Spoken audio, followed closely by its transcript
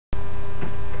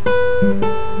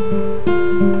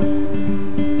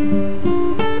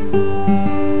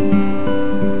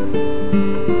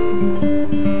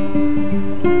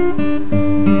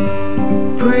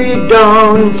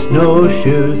Pre-dawn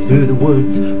snowshoes through the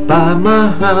woods by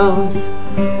my house.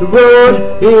 The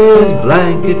road is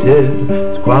blanketed,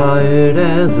 as quiet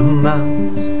as a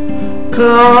mouse.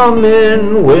 Come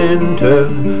in winter,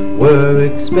 we're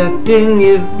expecting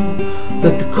you.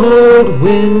 Let the cold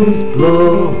winds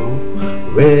blow,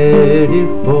 ready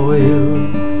for you.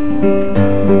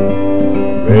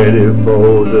 Ready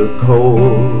for the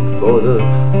cold, for the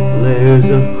layers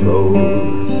of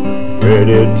clothes.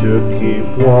 Ready to keep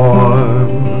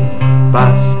warm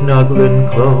by snuggling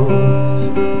close.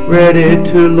 Ready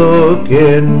to look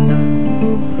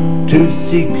in, to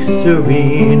seek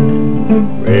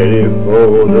serene. Ready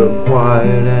for the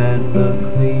quiet and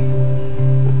the clean.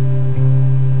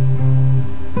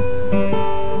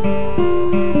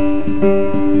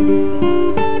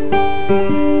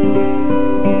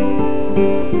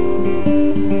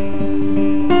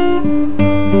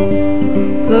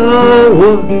 The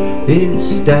wood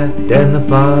is stacked and the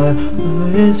fire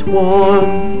is warm.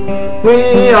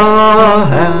 We are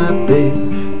happy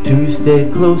to stay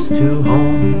close to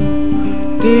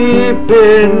home. Deep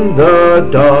in the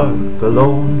dark,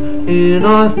 alone in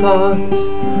our thoughts,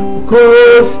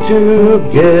 close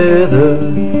together,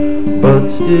 but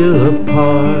still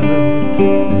apart.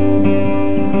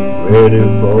 Ready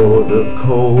for the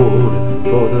cold,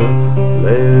 for the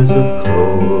layers of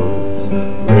clothes.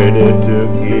 Ready to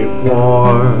keep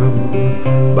warm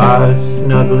by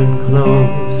snuggling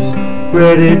close.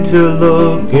 Ready to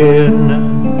look in,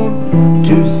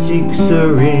 to seek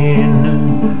serene.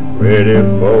 Ready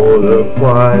for the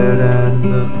quiet and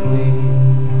the clean.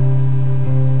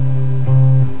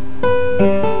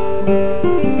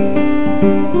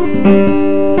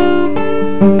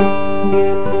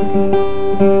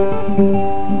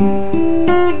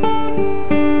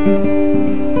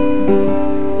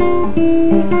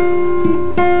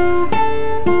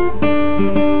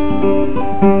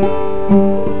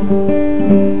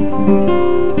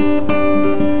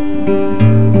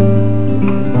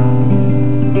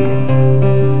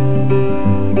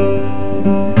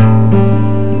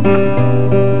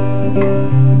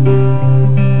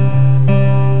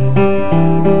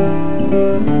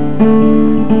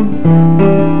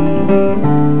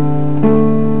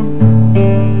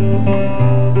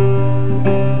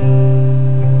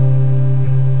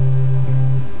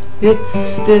 It's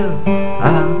still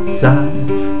outside,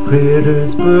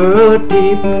 critters burrow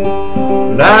deep,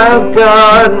 and I've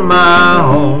got my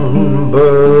own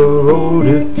burrow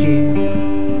to keep.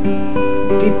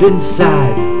 Deep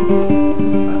inside,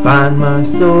 I find my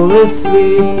soul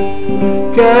asleep.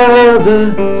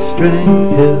 Gather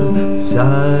strength till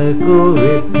cycle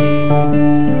repeats.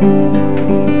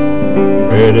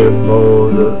 Ready for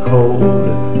the cold,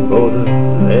 for the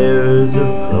layers of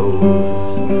clothes.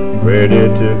 Ready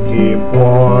to keep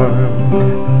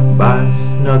warm by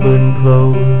snuggling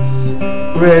close.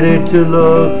 Ready to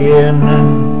look in,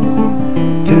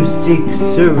 to seek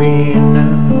serene.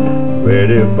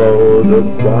 Ready for the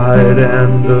quiet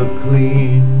and the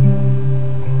clean.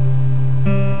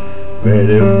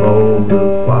 Ready for the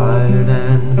quiet and